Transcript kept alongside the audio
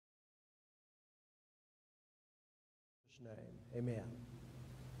name, amen.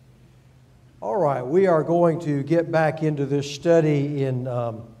 All right, we are going to get back into this study in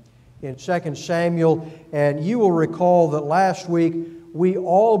 2 Samuel, and you will recall that last week we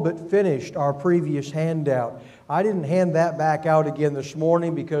all but finished our previous handout. I didn't hand that back out again this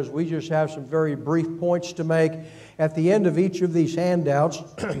morning because we just have some very brief points to make. At the end of each of these handouts,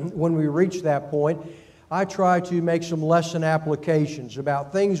 when we reach that point, I try to make some lesson applications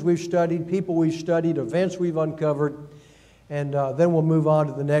about things we've studied, people we've studied, events we've uncovered, and then we'll move on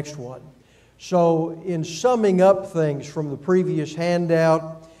to the next one. So in summing up things from the previous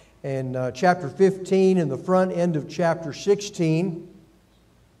handout, in chapter 15 and the front end of chapter 16,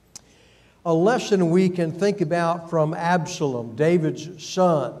 a lesson we can think about from Absalom, David's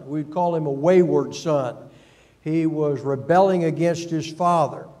son. We'd call him a wayward son. He was rebelling against his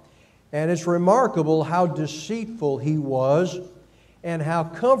father. And it's remarkable how deceitful he was and how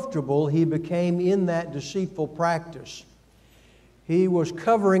comfortable he became in that deceitful practice. He was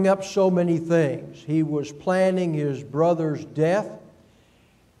covering up so many things. He was planning his brother's death.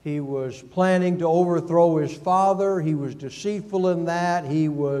 He was planning to overthrow his father. He was deceitful in that. He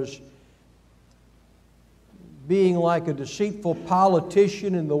was being like a deceitful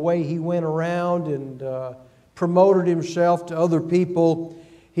politician in the way he went around and promoted himself to other people.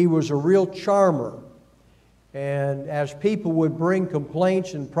 He was a real charmer. And as people would bring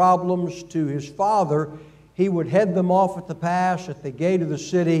complaints and problems to his father, he would head them off at the pass at the gate of the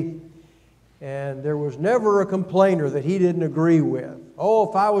city. And there was never a complainer that he didn't agree with. Oh,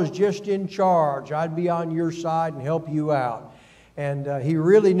 if I was just in charge, I'd be on your side and help you out. And he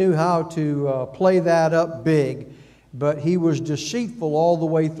really knew how to play that up big. But he was deceitful all the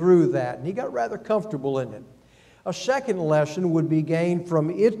way through that. And he got rather comfortable in it. A second lesson would be gained from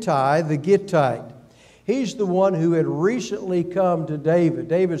Itai the Gittite. He's the one who had recently come to David.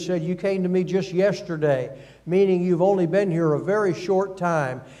 David said, "You came to me just yesterday," meaning you've only been here a very short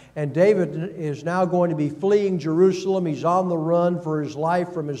time. And David is now going to be fleeing Jerusalem. He's on the run for his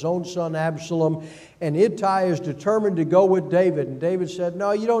life from his own son Absalom. And Itai is determined to go with David. And David said,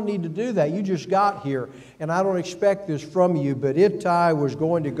 "No, you don't need to do that. You just got here. And I don't expect this from you." But Itai was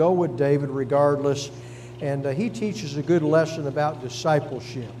going to go with David regardless. And he teaches a good lesson about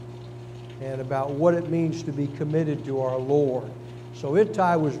discipleship and about what it means to be committed to our Lord. So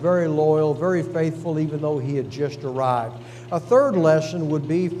Itai was very loyal, very faithful, even though he had just arrived. A third lesson would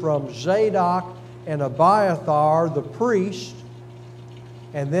be from Zadok and Abiathar, the priest,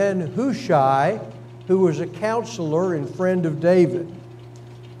 and then Hushai, who was a counselor and friend of David.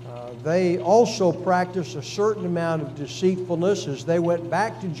 They also practiced a certain amount of deceitfulness as they went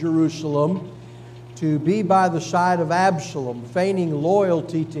back to Jerusalem to be by the side of Absalom, feigning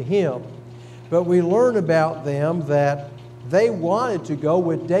loyalty to him. But we learn about them that they wanted to go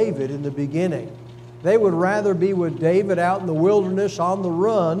with David in the beginning. They would rather be with David out in the wilderness on the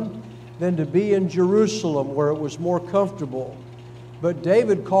run than to be in Jerusalem where it was more comfortable. But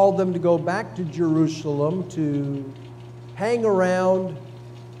David called them to go back to Jerusalem to hang around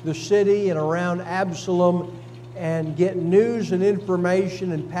the city and around Absalom and get news and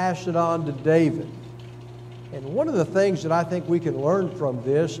information and pass it on to David. And one of the things that I think we can learn from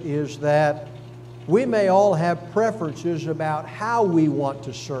this is that we may all have preferences about how we want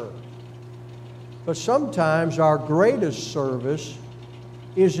to serve. But sometimes our greatest service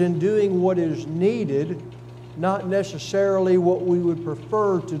is in doing what is needed, not necessarily what we would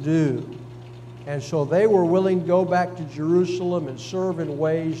prefer to do. And so they were willing to go back to Jerusalem and serve in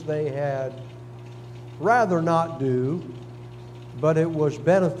ways they had rather not do, but it was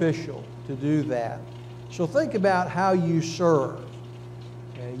beneficial to do that. So think about how you serve.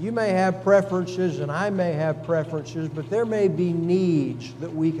 You may have preferences and I may have preferences, but there may be needs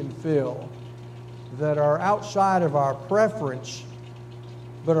that we can fill that are outside of our preference,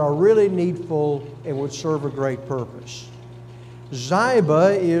 but are really needful and would serve a great purpose.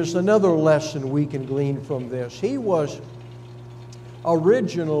 Ziba is another lesson we can glean from this. He was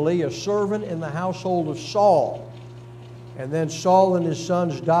originally a servant in the household of Saul. And then Saul and his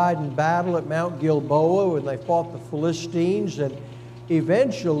sons died in battle at Mount Gilboa when they fought the Philistines. And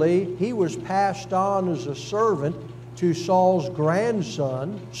eventually he was passed on as a servant to Saul's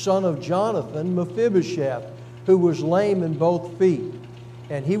grandson, son of Jonathan, Mephibosheth, who was lame in both feet.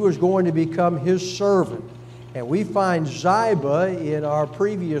 And he was going to become his servant. And we find Ziba in our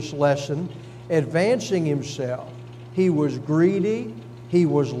previous lesson advancing himself. He was greedy. He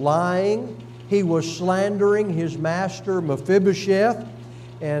was lying. He was slandering his master Mephibosheth,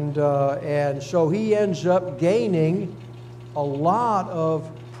 and so he ends up gaining a lot of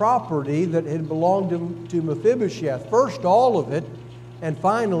property that had belonged to Mephibosheth. First all of it, and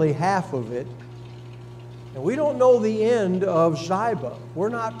finally half of it. And we don't know the end of Ziba. We're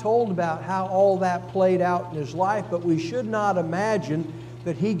not told about how all that played out in his life, but we should not imagine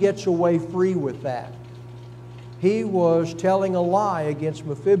that he gets away free with that. He was telling a lie against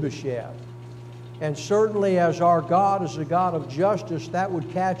Mephibosheth. And certainly as our God is a God of justice, that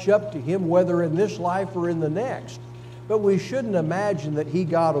would catch up to him whether in this life or in the next. But we shouldn't imagine that he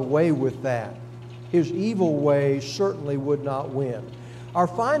got away with that. His evil ways certainly would not win. Our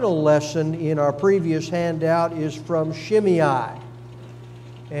final lesson in our previous handout is from Shimei.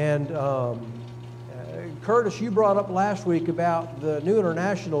 And Curtis, you brought up last week about the New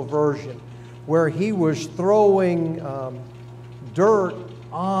International Version where he was throwing dirt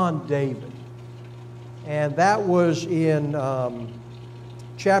on David. And that was in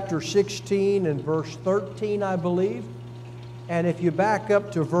chapter 16 and verse 13, I believe. And if you back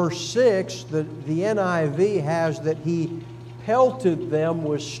up to verse 6, the NIV has that he pelted them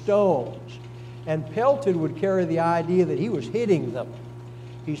with stones. And pelted would carry the idea that he was hitting them.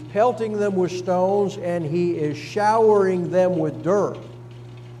 He's pelting them with stones and he is showering them with dirt.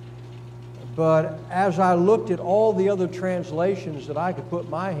 But as I looked at all the other translations that I could put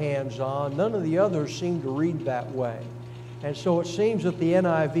my hands on, none of the others seemed to read that way. And so it seems that the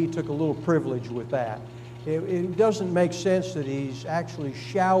NIV took a little privilege with that. It doesn't make sense that he's actually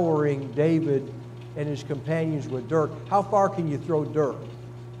showering David and his companions with dirt. How far can you throw dirt?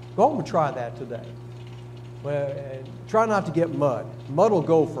 Go home and try that today. Well, try not to get mud. Mud will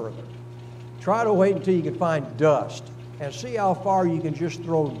go further. Try to wait until you can find dust and see how far you can just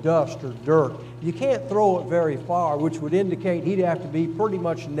throw dust or dirt. You can't throw it very far, which would indicate he'd have to be pretty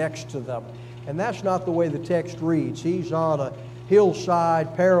much next to them. And that's not the way the text reads. He's on a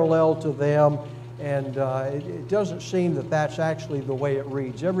hillside parallel to them, and it doesn't seem that that's actually the way it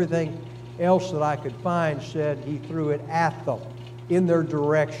reads. Everything else that I could find said he threw it at them in their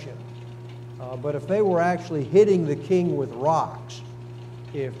direction. But if they were actually hitting the king with rocks,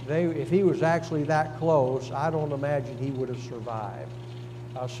 if he was actually that close, I don't imagine he would have survived.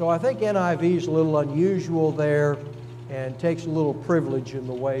 So I think NIV is a little unusual there and takes a little privilege in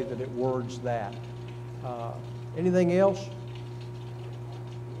the way that it words that. Anything else?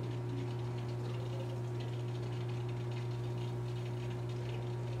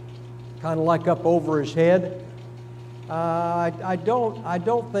 Kind of like up over his head. I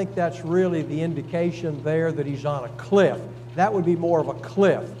don't think that's really the indication there that he's on a cliff. That would be more of a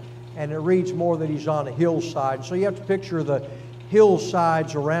cliff, and it reads more that he's on a hillside. So you have to picture the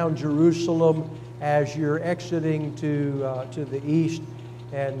hillsides around Jerusalem as you're exiting to the east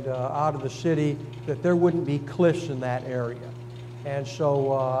and out of the city, that there wouldn't be cliffs in that area. And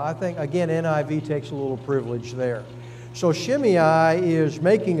so I think, again, NIV takes a little privilege there. So Shimei is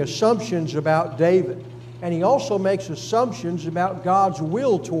making assumptions about David. And he also makes assumptions about God's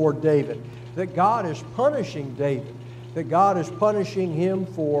will toward David, that God is punishing David, that God is punishing him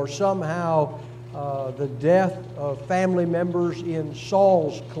for somehow the death of family members in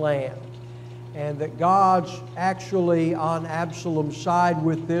Saul's clan, and that God's actually on Absalom's side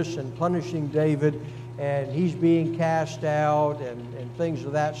with this and punishing David, and he's being cast out and things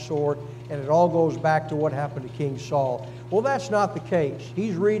of that sort. And it all goes back to what happened to King Saul. Well, that's not the case.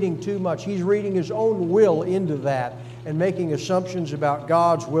 He's reading too much. He's reading his own will into that and making assumptions about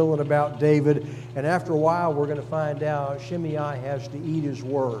God's will and about David. And after a while, we're going to find out Shimei has to eat his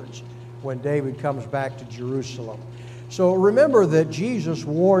words when David comes back to Jerusalem. So remember that Jesus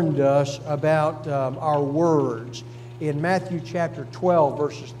warned us about our words in Matthew chapter 12,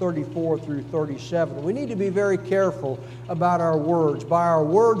 verses 34 through 37. We need to be very careful about our words. By our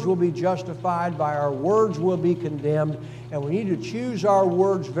words we'll be justified, by our words we'll be condemned, and we need to choose our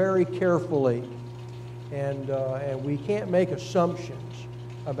words very carefully. And we can't make assumptions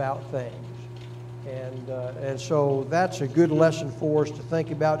about things. And so that's a good lesson for us to think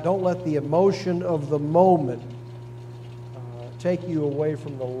about. Don't let the emotion of the moment take you away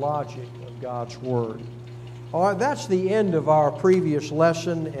from the logic of God's Word. All right, that's the end of our previous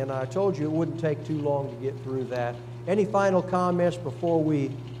lesson, and I told you it wouldn't take too long to get through that. Any final comments before we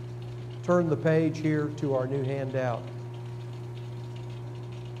turn the page here to our new handout?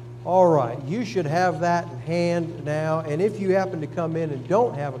 All right, you should have that in hand now, and if you happen to come in and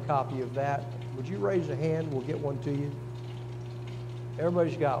don't have a copy of that, would you raise a hand? We'll get one to you.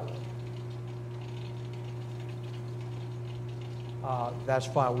 Everybody's got one. That's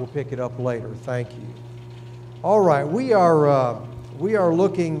fine. We'll pick it up later. Thank you. All right, we are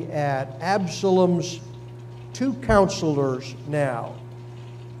looking at Absalom's two counselors now.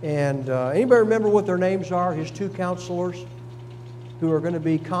 And anybody remember what their names are, his two counselors who are going to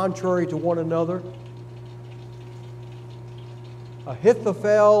be contrary to one another?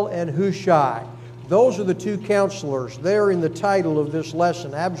 Ahithophel and Hushai. Those are the two counselors. They're in the title of this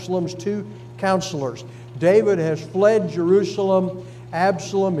lesson, Absalom's two counselors. David has fled Jerusalem.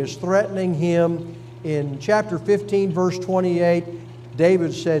 Absalom is threatening him. In chapter 15, verse 28,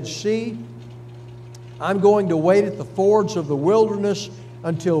 David said, "See, I'm going to wait at the fords of the wilderness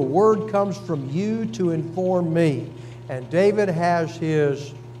until word comes from you to inform me." And David has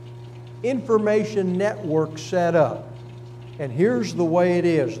his information network set up. And here's the way it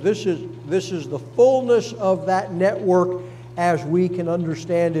is. This is the fullness of that network as we can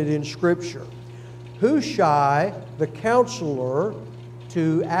understand it in Scripture. Hushai, the counselor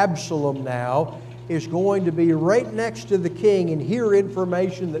to Absalom now, is going to be right next to the king and hear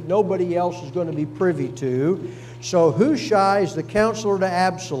information that nobody else is going to be privy to. So Hushai is the counselor to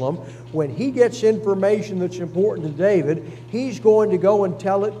Absalom. When he gets information that's important to David, he's going to go and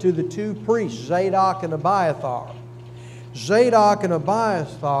tell it to the two priests, Zadok and Abiathar. Zadok and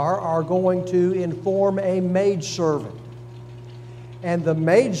Abiathar are going to inform a maidservant. And the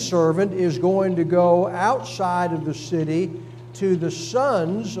maidservant is going to go outside of the city to the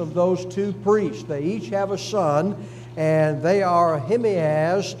sons of those two priests. They each have a son, and they are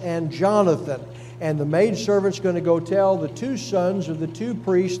Ahimaaz and Jonathan. And the maidservant's going to go tell the two sons of the two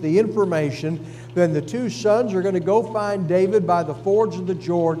priests the information. Then the two sons are going to go find David by the fords of the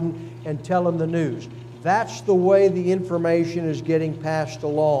Jordan and tell him the news. That's the way the information is getting passed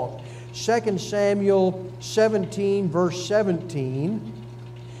along. 2 Samuel 17, verse 17.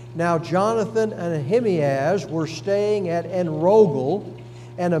 Now Jonathan and Ahimaaz were staying at En-rogel,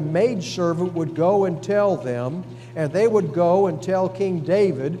 and a maidservant would go and tell them, and they would go and tell King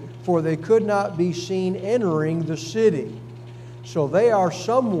David, for they could not be seen entering the city. So they are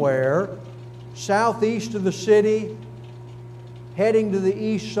somewhere southeast of the city, heading to the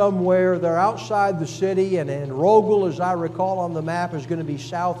east somewhere. They're outside the city, and En-rogel, as I recall on the map, is going to be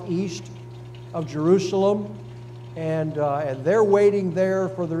southeast of Jerusalem. And they're waiting there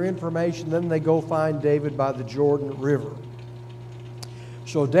for their information. Then they go find David by the Jordan River.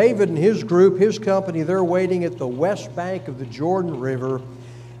 So David and his group, his company, they're waiting at the west bank of the Jordan River.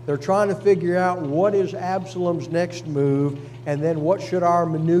 They're trying to figure out what is Absalom's next move, and then what should our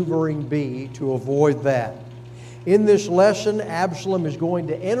maneuvering be to avoid that. In this lesson, Absalom is going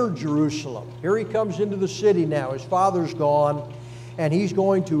to enter Jerusalem. Here he comes into the city now. His father's gone, and he's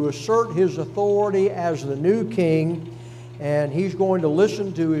going to assert his authority as the new king, and he's going to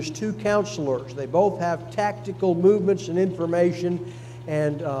listen to his two counselors. They both have tactical movements and information,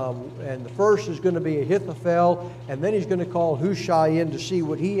 and the first is going to be Ahithophel, and then he's going to call Hushai in to see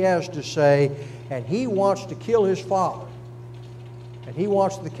what he has to say, and he wants to kill his father. And he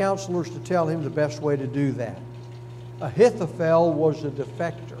wants the counselors to tell him the best way to do that. Ahithophel was a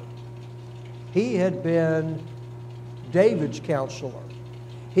defector. He had been David's counselor.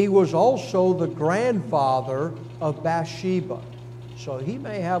 He was also the grandfather of Bathsheba. So he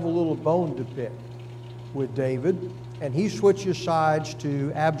may have a little bone to pick with David, and he switches sides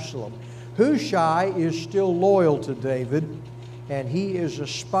to Absalom. Hushai is still loyal to David, and he is a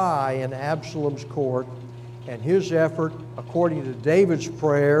spy in Absalom's court. And his effort, according to David's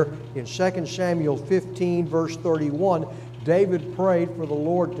prayer in 2 Samuel 15, verse 31, David prayed for the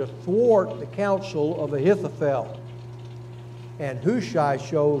Lord to thwart the counsel of Ahithophel. And Hushai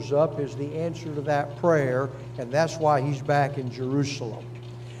shows up as the answer to that prayer, and that's why he's back in Jerusalem.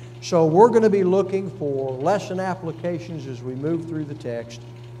 So we're going to be looking for lesson applications as we move through the text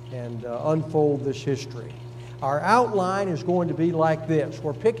and unfold this history. Our outline is going to be like this.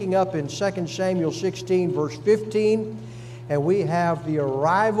 We're picking up in 2 Samuel 16, verse 15, and we have the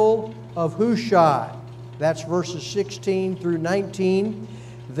arrival of Hushai. That's verses 16 through 19.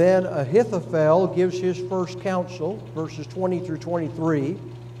 Then Ahithophel gives his first counsel, verses 20 through 23.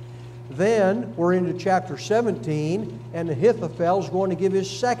 Then we're into chapter 17, and Ahithophel is going to give his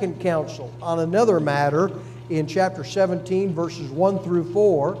second counsel on another matter in chapter 17, verses 1 through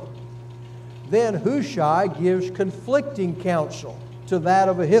 4. Then Hushai gives conflicting counsel to that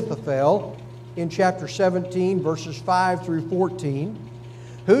of Ahithophel in chapter 17, verses 5 through 14.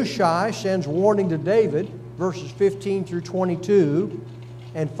 Hushai sends warning to David, verses 15 through 22.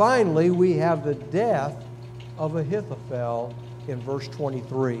 And finally, we have the death of Ahithophel in verse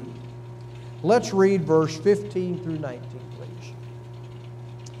 23. Let's read verse 15 through 19, please.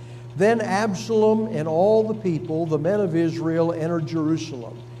 Then Absalom and all the people, the men of Israel, entered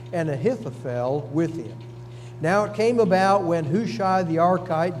Jerusalem, and Ahithophel with him. Now it came about when Hushai the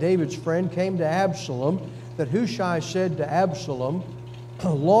Archite, David's friend, came to Absalom, that Hushai said to Absalom,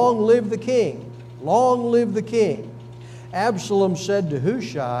 "Long live the king! Long live the king!" Absalom said to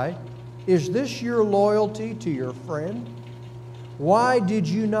Hushai, "Is this your loyalty to your friend? Why did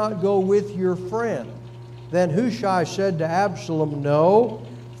you not go with your friend? Then Hushai said to Absalom, No,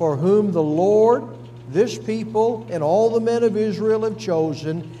 for whom the Lord, this people, and all the men of Israel have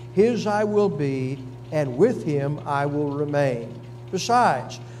chosen, his I will be, and with him I will remain.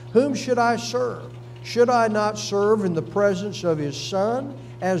 Besides, whom should I serve? Should I not serve in the presence of his son?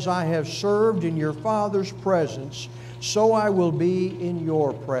 As I have served in your father's presence, so I will be in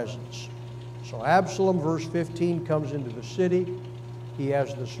your presence. So Absalom, verse 15, comes into the city. He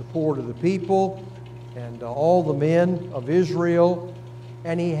has the support of the people and all the men of Israel.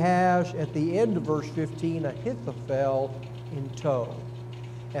 And he has, at the end of verse 15, Ahithophel in tow.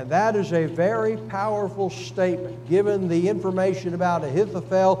 And that is a very powerful statement. Given the information about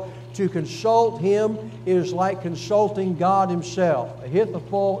Ahithophel, to consult him is like consulting God himself.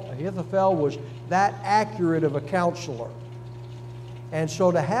 Ahithophel was that accurate of a counselor. And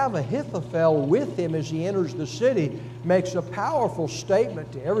so to have Ahithophel with him as he enters the city makes a powerful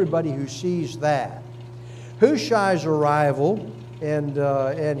statement to everybody who sees that. Hushai's arrival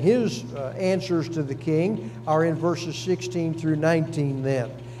and his answers to the king are in verses 16 through 19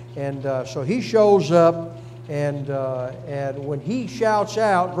 then. And so he shows up, and when he shouts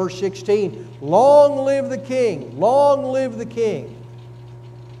out, verse 16, Long live the king! Long live the king!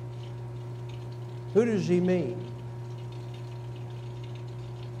 Who does he mean?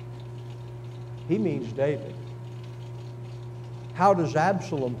 He means David. How does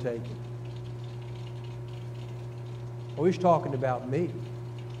Absalom take it? Oh, he's talking about me.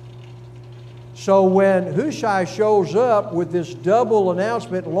 So when Hushai shows up with this double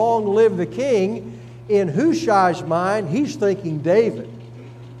announcement, Long live the king, in Hushai's mind, he's thinking David.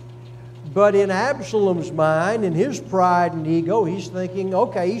 But in Absalom's mind, in his pride and ego, he's thinking,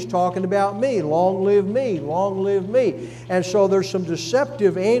 okay, he's talking about me. Long live me. Long live me. And so there's some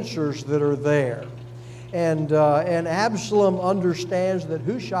deceptive answers that are there. And Absalom understands that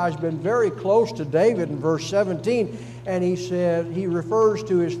Hushai's been very close to David in verse 17. And he refers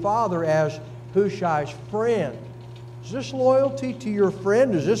to his father as Hushai's friend. Is this loyalty to your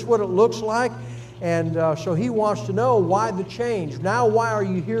friend? Is this what it looks like? And so he wants to know, why the change? Now why are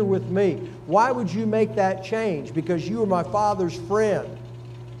you here with me? Why would you make that change? Because you are my father's friend.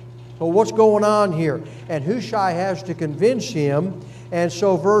 So what's going on here? And Hushai has to convince him. And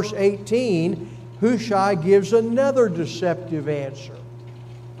so verse 18, Hushai gives another deceptive answer.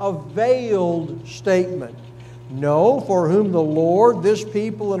 A veiled statement. No, for whom the Lord, this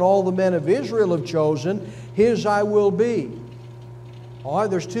people, and all the men of Israel have chosen, his I will be. All right,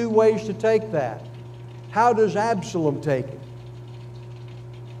 there's two ways to take that. How does Absalom take it?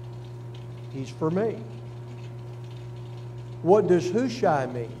 He's for me. What does Hushai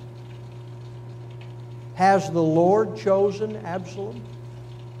mean? Has the Lord chosen Absalom?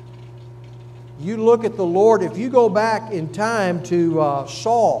 You look at the Lord, if you go back in time to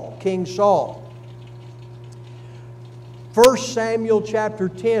Saul, King Saul. 1 Samuel chapter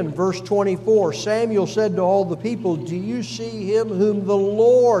 10, verse 24, Samuel said to all the people, Do you see him whom the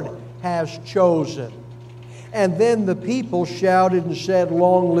Lord has chosen? And then the people shouted and said,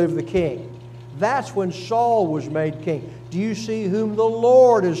 Long live the king. That's when Saul was made king. Do you see whom the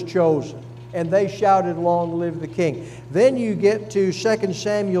Lord has chosen? And they shouted, Long live the king. Then you get to 2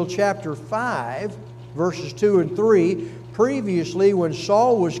 Samuel chapter 5, verses 2 and 3. Previously, when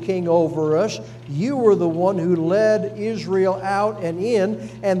Saul was king over us, you were the one who led Israel out and in,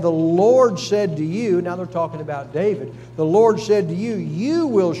 and the Lord said to you, now they're talking about David, the Lord said to you, you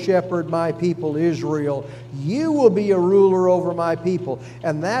will shepherd my people Israel. You will be a ruler over my people.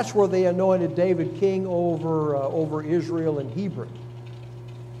 And that's where they anointed David king over Israel and Hebron.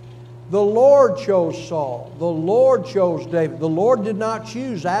 The Lord chose Saul. The Lord chose David. The Lord did not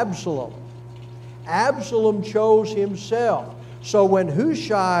choose Absalom. Absalom chose himself. So when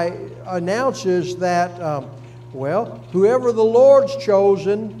Hushai announces that, whoever the Lord's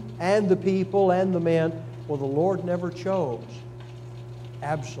chosen, and the people and the men, well, the Lord never chose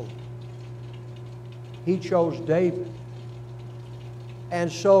Absalom. He chose David. And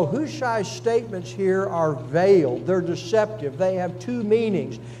so Hushai's statements here are veiled. They're deceptive. They have two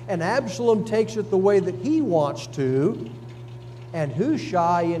meanings. And Absalom takes it the way that he wants to. And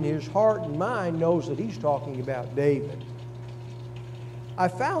Hushai, in his heart and mind, knows that he's talking about David. I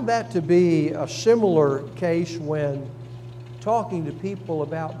found that to be a similar case when talking to people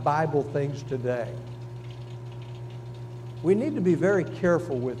about Bible things today. We need to be very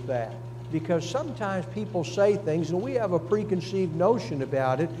careful with that, because sometimes people say things and we have a preconceived notion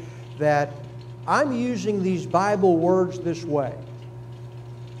about it, that I'm using these Bible words this way.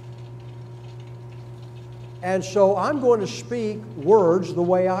 And so I'm going to speak words the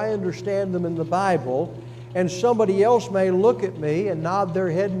way I understand them in the Bible, And somebody else may look at me and nod their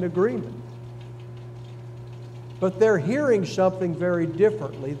head in agreement. But they're hearing something very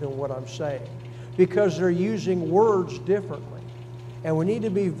differently than what I'm saying, because they're using words differently. And we need to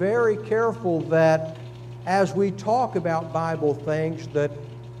be very careful that as we talk about Bible things, that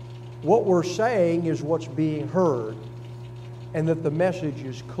what we're saying is what's being heard, and that the message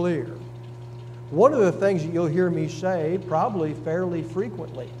is clear. One of the things that you'll hear me say, probably fairly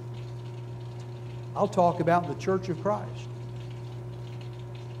frequently, I'll talk about the Church of Christ.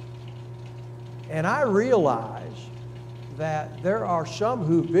 And I realize that there are some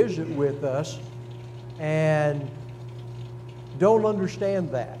who visit with us and don't understand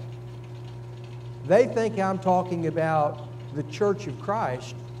that. They think I'm talking about the Church of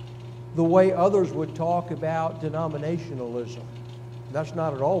Christ the way others would talk about denominationalism. That's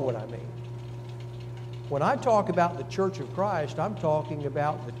not at all what I mean. When I talk about the Church of Christ, I'm talking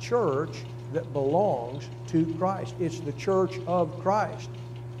about the church that belongs to Christ. It's the church of Christ.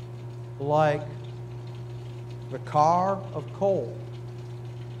 Like the car of coal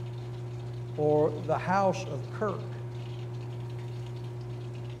or the house of Kirk.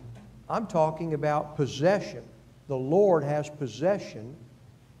 I'm talking about possession. The Lord has possession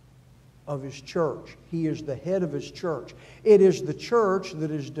of His church. He is the head of His church. It is the church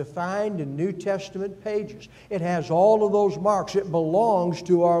that is defined in New Testament pages. It has all of those marks. It belongs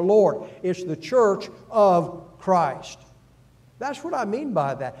to our Lord. It's the church of Christ. That's what I mean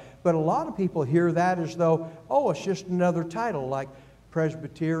by that. But a lot of people hear that as though, oh, it's just another title like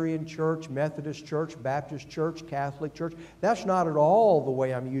Presbyterian Church, Methodist Church, Baptist Church, Catholic Church. That's not at all the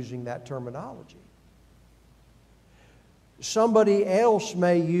way I'm using that terminology. Somebody else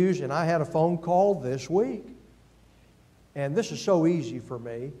may use, and I had a phone call this week, and this is so easy for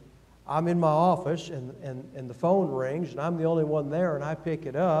me. I'm in my office, and the phone rings, and I'm the only one there, and I pick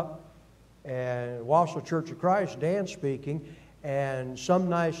it up, and Wausau Church of Christ, Dan speaking, and some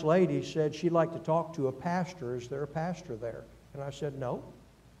nice lady said she'd like to talk to a pastor. Is there a pastor there? And I said, no,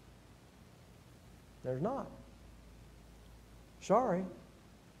 there's not. Sorry.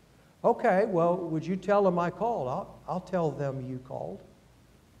 Okay, well, would you tell them I called? I'll tell them you called.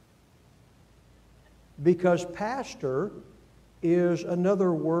 Because pastor is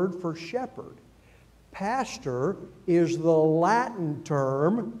another word for shepherd. Pastor is the Latin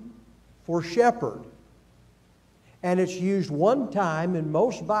term for shepherd. And it's used one time in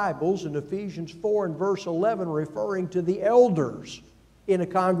most Bibles, in Ephesians 4 and verse 11, referring to the elders in a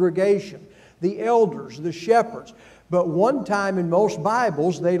congregation. The elders, the shepherds. But one time in most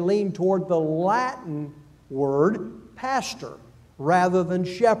Bibles, they lean toward the Latin word pastor rather than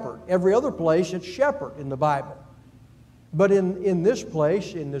shepherd. Every other place, it's shepherd in the Bible. But in this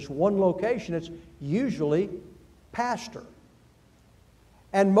place, in this one location, it's usually pastor.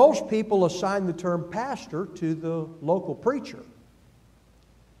 And most people assign the term pastor to the local preacher.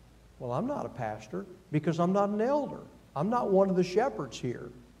 Well, I'm not a pastor because I'm not an elder. I'm not one of the shepherds here.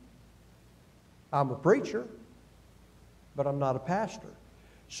 I'm a preacher, but I'm not a pastor.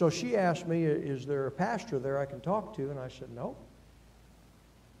 So she asked me, is there a pastor there I can talk to? And I said, no.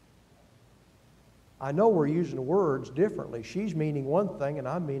 I know we're using the words differently. She's meaning one thing and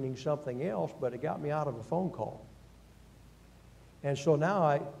I'm meaning something else, but it got me out of a phone call. And so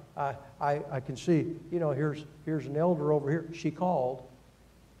now I can see, here's an elder over here. She called.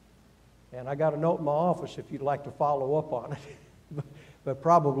 And I got a note in my office if you'd like to follow up on it. But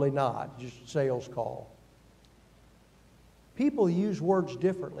probably not, just a sales call. People use words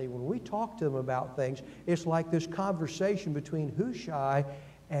differently. When we talk to them about things, it's like this conversation between Hushai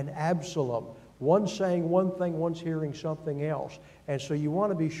and Absalom. One's saying one thing, one's hearing something else. And so you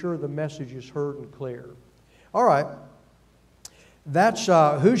want to be sure the message is heard and clear. All right. That's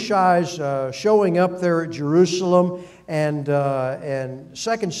Hushai's showing up there at Jerusalem. And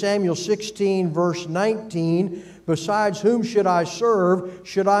 2 Samuel 16, verse 19, besides whom should I serve?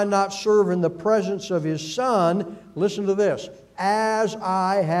 Should I not serve in the presence of his son? Listen to this. As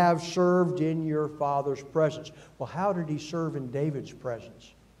I have served in your father's presence. Well, how did he serve in David's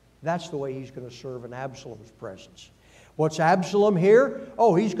presence? That's the way he's going to serve in Absalom's presence. What's Absalom here?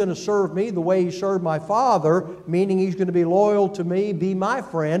 Oh, he's going to serve me the way he served my father, meaning he's going to be loyal to me, be my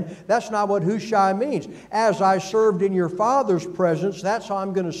friend. That's not what Hushai means. As I served in your father's presence, that's how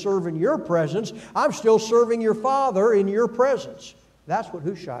I'm going to serve in your presence. I'm still serving your father in your presence. That's what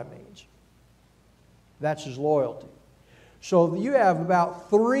Hushai means. That's his loyalty. So you have about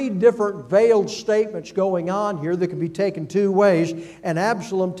 3 different veiled statements going on here that can be taken 2 ways, and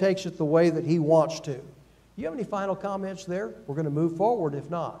Absalom takes it the way that he wants to. Do you have any final comments there? We're going to move forward if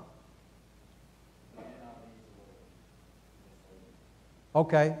not.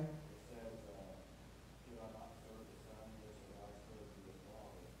 Okay.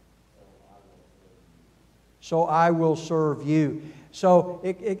 so I will serve you. So,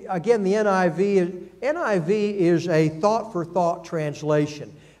 again, the NIV is a thought-for-thought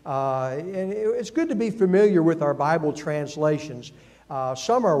translation. And it's good to be familiar with our Bible translations.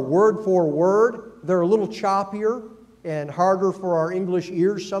 Some are word for word. They're a little choppier and harder for our English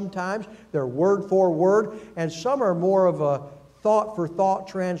ears sometimes. They're word for word. And some are more of a thought-for-thought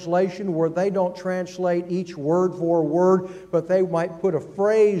translation where they don't translate each word for word, but they might put a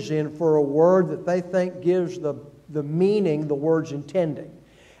phrase in for a word that they think gives the meaning the word's intending.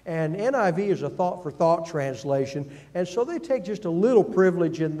 And NIV is a thought-for-thought translation, and so they take just a little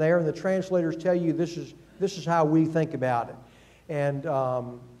privilege in there, and the translators tell you this is how we think about it.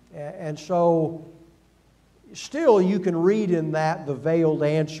 And so still you can read in that the veiled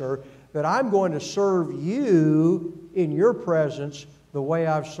answer that I'm going to serve you in your presence the way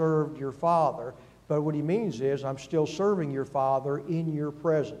I've served your father. But what he means is I'm still serving your father in your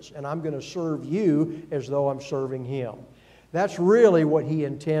presence, and I'm going to serve you as though I'm serving him. That's really what he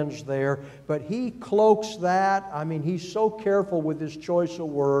intends there, but he cloaks that. I mean, he's so careful with his choice of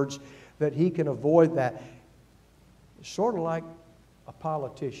words that he can avoid that. It's sort of like a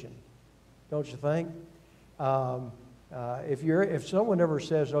politician, don't you think? If someone ever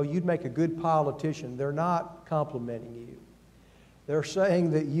says, "Oh, you'd make a good politician," they're not complimenting you. They're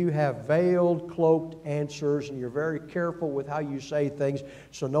saying that you have veiled, cloaked answers, and you're very careful with how you say things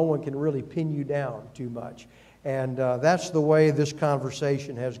so no one can really pin you down too much. And that's the way this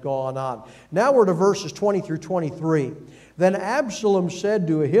conversation has gone on. Now we're to verses 20 through 23. Then Absalom said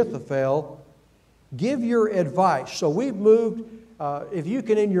to Ahithophel, "Give your advice." So we've moved, if you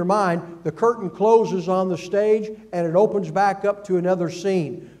can in your mind, the curtain closes on the stage and it opens back up to another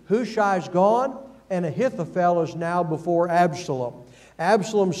scene. Hushai's gone, and Ahithophel is now before Absalom.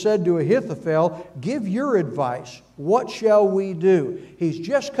 Absalom said to Ahithophel, "Give your advice. What shall we do?" He's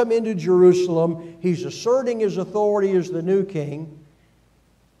just come into Jerusalem. He's asserting his authority as the new king.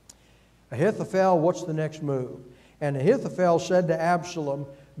 Ahithophel, what's the next move? And Ahithophel said to Absalom,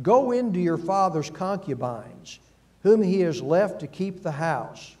 "Go into your father's concubines, whom he has left to keep the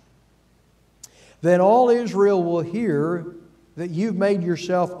house. Then all Israel will hear that you've made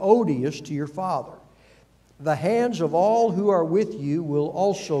yourself odious to your father. The hands of all who are with you will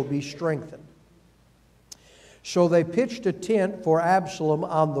also be strengthened." So they pitched a tent for Absalom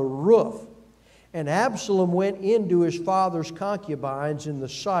on the roof, and Absalom went into his father's concubines in the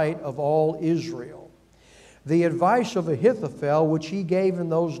sight of all Israel. The advice of Ahithophel, which he gave in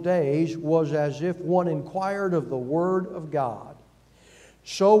those days, was as if one inquired of the word of God.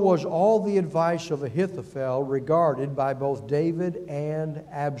 So was all the advice of Ahithophel regarded by both David and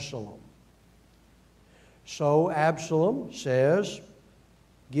Absalom. So Absalom says,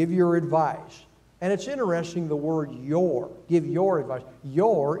 "Give your advice." And it's interesting, the word "your." Give your advice.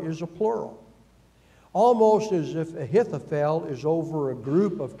 "Your" is a plural. Almost as if Ahithophel is over a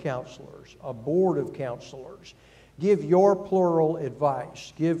group of counselors, a board of counselors. Give your plural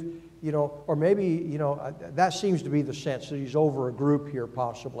advice. Give, or maybe, that seems to be the sense, that he's over a group here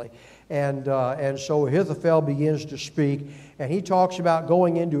possibly. And so Ahithophel begins to speak, and he talks about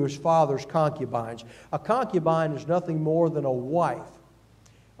going into his father's concubines. A concubine is nothing more than a wife.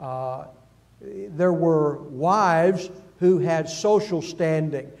 There were wives who had social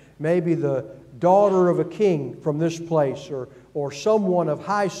standing, maybe the daughter of a king from this place, or someone of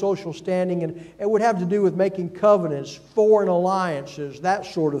high social standing, and it would have to do with making covenants, foreign alliances, that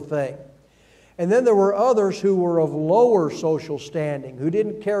sort of thing. And then there were others who were of lower social standing, who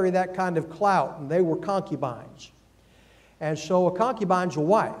didn't carry that kind of clout, and they were concubines. And so a concubine's a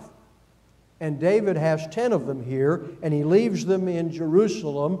wife. And David has 10 of them here, and he leaves them in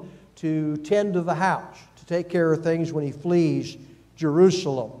Jerusalem to tend to the house, to take care of things when he flees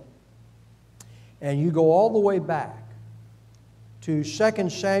Jerusalem. And you go all the way back to 2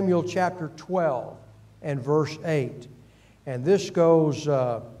 Samuel chapter 12 and verse 8. And this goes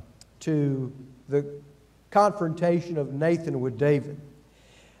to the confrontation of Nathan with David.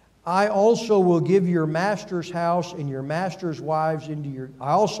 "I also will give your master's house and your master's wives into your..."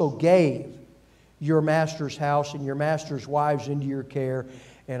 I also gave your master's house and your master's wives into your care,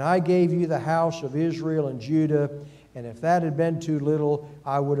 and I gave you the house of Israel and Judah, and if that had been too little,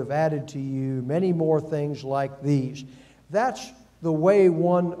 I would have added to you many more things like these. That's the way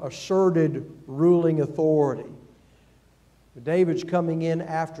one asserted ruling authority. David's coming in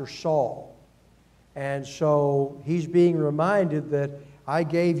after Saul. And so he's being reminded that I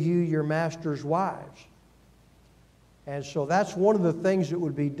gave you your master's wives. And so that's one of the things that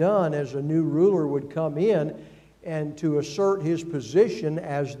would be done as a new ruler would come in and to assert his position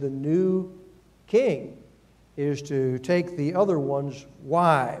as the new king is to take the other one's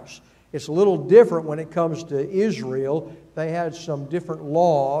wives. It's a little different when it comes to Israel. They had some different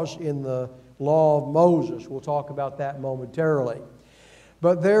laws in the law of Moses. We'll talk about that momentarily.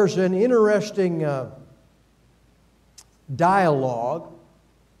 But there's an interesting dialogue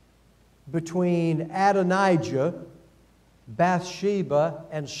between Adonijah, Bathsheba,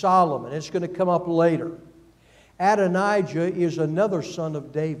 and Solomon. It's going to come up later. Adonijah is another son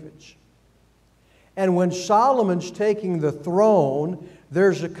of David's. And when Solomon's taking the throne,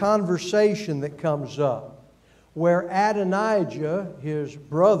 there's a conversation that comes up where Adonijah, his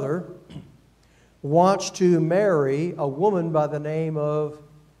brother, wants to marry a woman by the name of,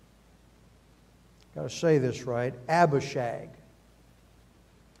 got to say this right, Abishag.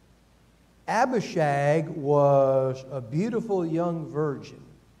 Abishag was a beautiful young virgin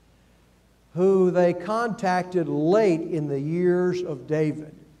who they contacted late in the years of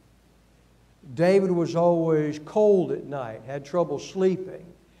David. David was always cold at night, had trouble sleeping,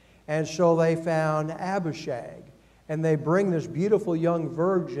 and so they found Abishag. And they bring this beautiful young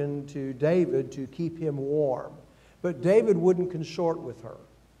virgin to David to keep him warm. But David wouldn't consort with her.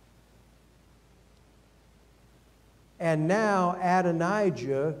 And now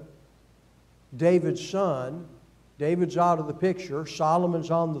Adonijah, David's son, David's out of the picture,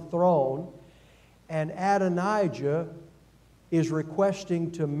 Solomon's on the throne, and Adonijah is requesting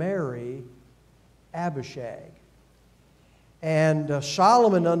to marry Abishag. And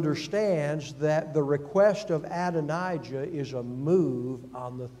Solomon understands that the request of Adonijah is a move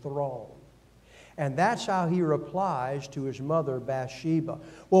on the throne. And that's how he replies to his mother Bathsheba.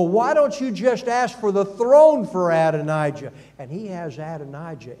 Well, why don't you just ask for the throne for Adonijah? And he has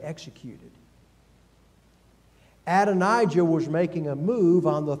Adonijah executed. Adonijah was making a move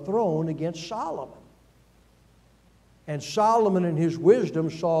on the throne against Solomon. And Solomon in his wisdom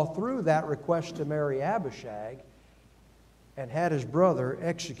saw through that request to marry Abishag and had his brother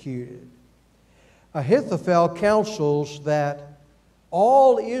executed. Ahithophel counsels that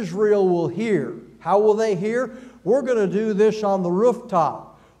all Israel will hear. How will they hear? We're going to do this on the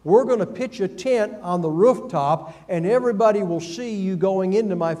rooftop. We're going to pitch a tent on the rooftop, and everybody will see you going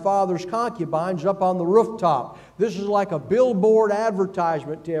into my father's concubines up on the rooftop. This is like a billboard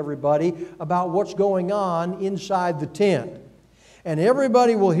advertisement to everybody about what's going on inside the tent. And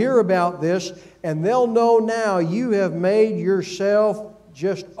everybody will hear about this, and they'll know now you have made yourself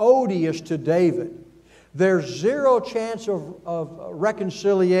just odious to David. There's zero chance of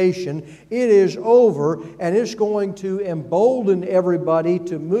reconciliation. It is over, and it's going to embolden everybody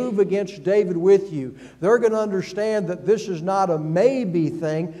to move against David with you. They're going to understand that this is not a maybe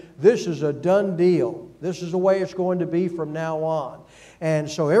thing. This is a done deal. This is the way it's going to be from now on. And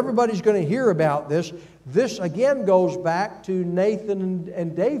so everybody's going to hear about this. This again goes back to Nathan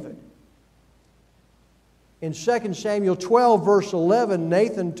and David. In 2 Samuel 12, verse 11,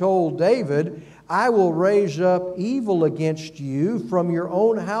 Nathan told David, I will raise up evil against you from your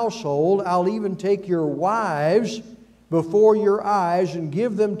own household. I'll even take your wives before your eyes and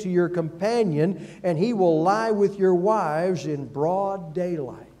give them to your companion, and he will lie with your wives in broad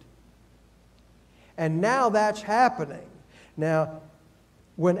daylight. And now that's happening. Now,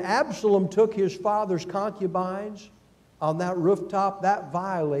 when Absalom took his father's concubines on that rooftop, that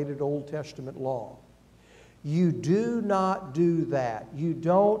violated Old Testament law. You do not do that. You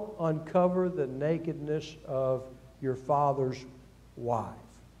don't uncover the nakedness of your father's wife.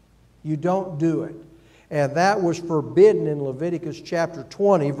 You don't do it. And that was forbidden in Leviticus chapter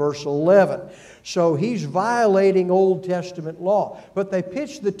 20, verse 11. So he's violating Old Testament law. But they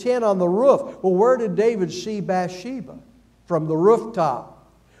pitched the tent on the roof. Well, where did David see Bathsheba? From the rooftop.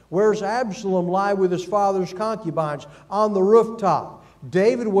 Where's Absalom lie with his father's concubines? On the rooftop.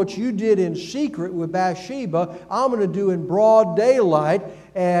 David, what you did in secret with Bathsheba, I'm going to do in broad daylight,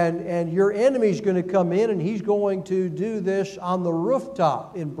 and your enemy's going to come in, and he's going to do this on the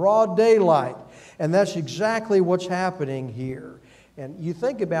rooftop in broad daylight. And that's exactly what's happening here. And you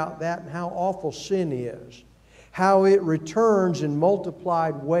think about that and how awful sin is, how it returns in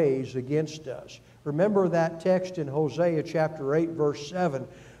multiplied ways against us. Remember that text in Hosea chapter 8, verse 7.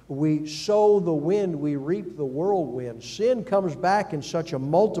 We sow the wind, we reap the whirlwind. Sin comes back in such a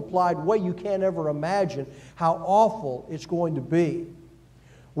multiplied way you can't ever imagine how awful it's going to be.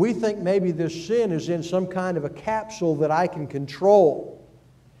 We think maybe this sin is in some kind of a capsule that I can control.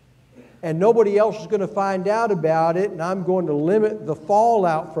 And nobody else is going to find out about it, and I'm going to limit the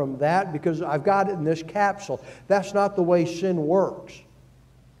fallout from that because I've got it in this capsule. That's not the way sin works.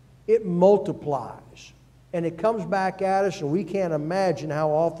 It multiplies. And it comes back at us, and we can't imagine how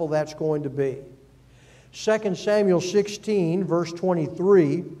awful that's going to be. 2 Samuel 16, verse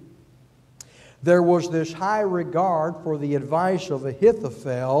 23, there was this high regard for the advice of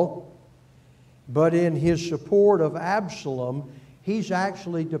Ahithophel But in his support of Absalom, he's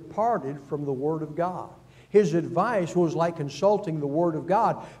actually departed from the Word of God. His advice was like consulting the Word of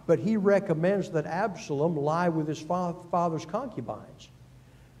God, but he recommends that Absalom lie with his father's concubines.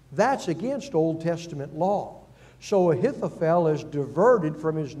 That's against Old Testament law. So Ahithophel is diverted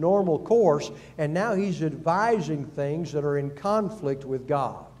from his normal course, and now he's advising things that are in conflict with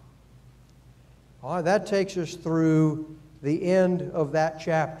God. All right, that takes us through the end of that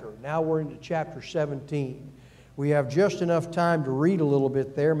chapter. Now we're into chapter 17. We have just enough time to read a little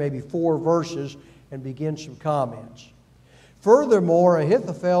bit there, maybe 4 verses, and begin some comments. Furthermore,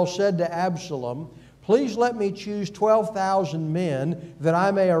 Ahithophel said to Absalom, "Please let me choose 12,000 men that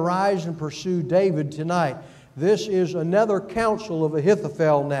I may arise and pursue David tonight." This is another counsel of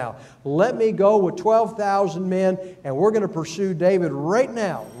Ahithophel now. Let me go with 12,000 men, and we're going to pursue David right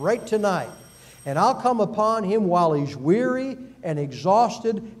now, right tonight. And I'll come upon him while he's weary and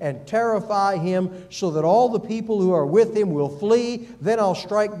exhausted and terrify him so that all the people who are with him will flee. Then I'll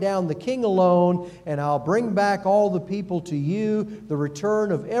strike down the king alone, and I'll bring back all the people to you. The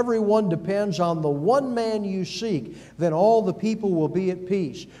return of everyone depends on the one man you seek. Then all the people will be at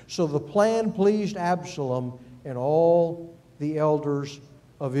peace. So the plan pleased Absalom and all the elders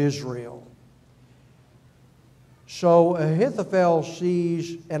of Israel. So Ahithophel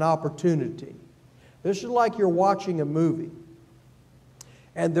sees an opportunity. This is like you're watching a movie,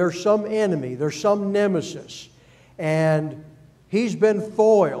 and there's some enemy, there's some nemesis, and he's been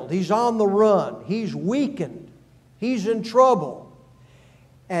foiled, he's on the run, he's weakened, he's in trouble.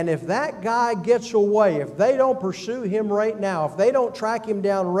 And if that guy gets away, if they don't pursue him right now, if they don't track him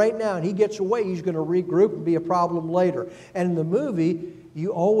down right now and he gets away, he's going to regroup and be a problem later. And in the movie,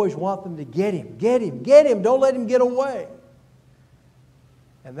 you always want them to get him, get him, get him, don't let him get away.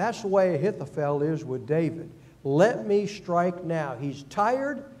 And that's the way Ahithophel is with David. Let me strike now. He's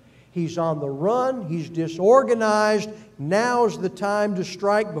tired. He's on the run. He's disorganized. Now's the time to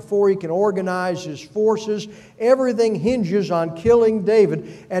strike before he can organize his forces. Everything hinges on killing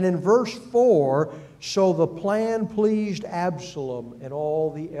David. And in verse 4, so the plan pleased Absalom and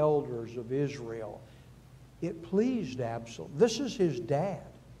all the elders of Israel. It pleased Absalom. This is his dad.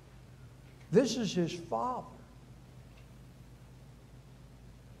 This is his father.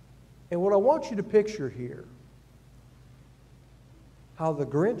 And what I want you to picture here, how the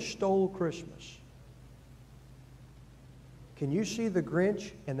Grinch stole Christmas. Can you see the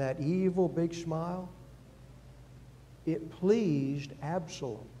Grinch and that evil big smile? It pleased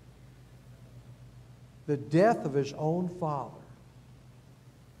Absalom. The death of his own father.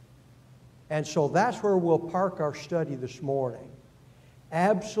 And so that's where we'll park our study this morning.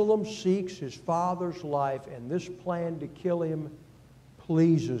 Absalom seeks his father's life, and this plan to kill him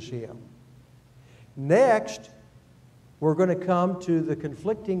pleases him. Next, we're going to come to the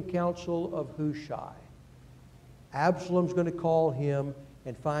conflicting counsel of Hushai. Absalom's going to call him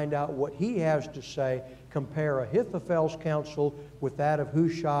and find out what he has to say, compare Ahithophel's counsel with that of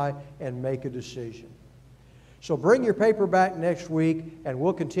Hushai, and make a decision. So bring your paper back next week, and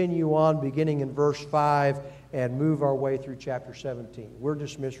we'll continue on beginning in verse 5 and move our way through chapter 17. We're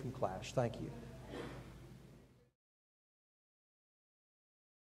dismissed from class. Thank you.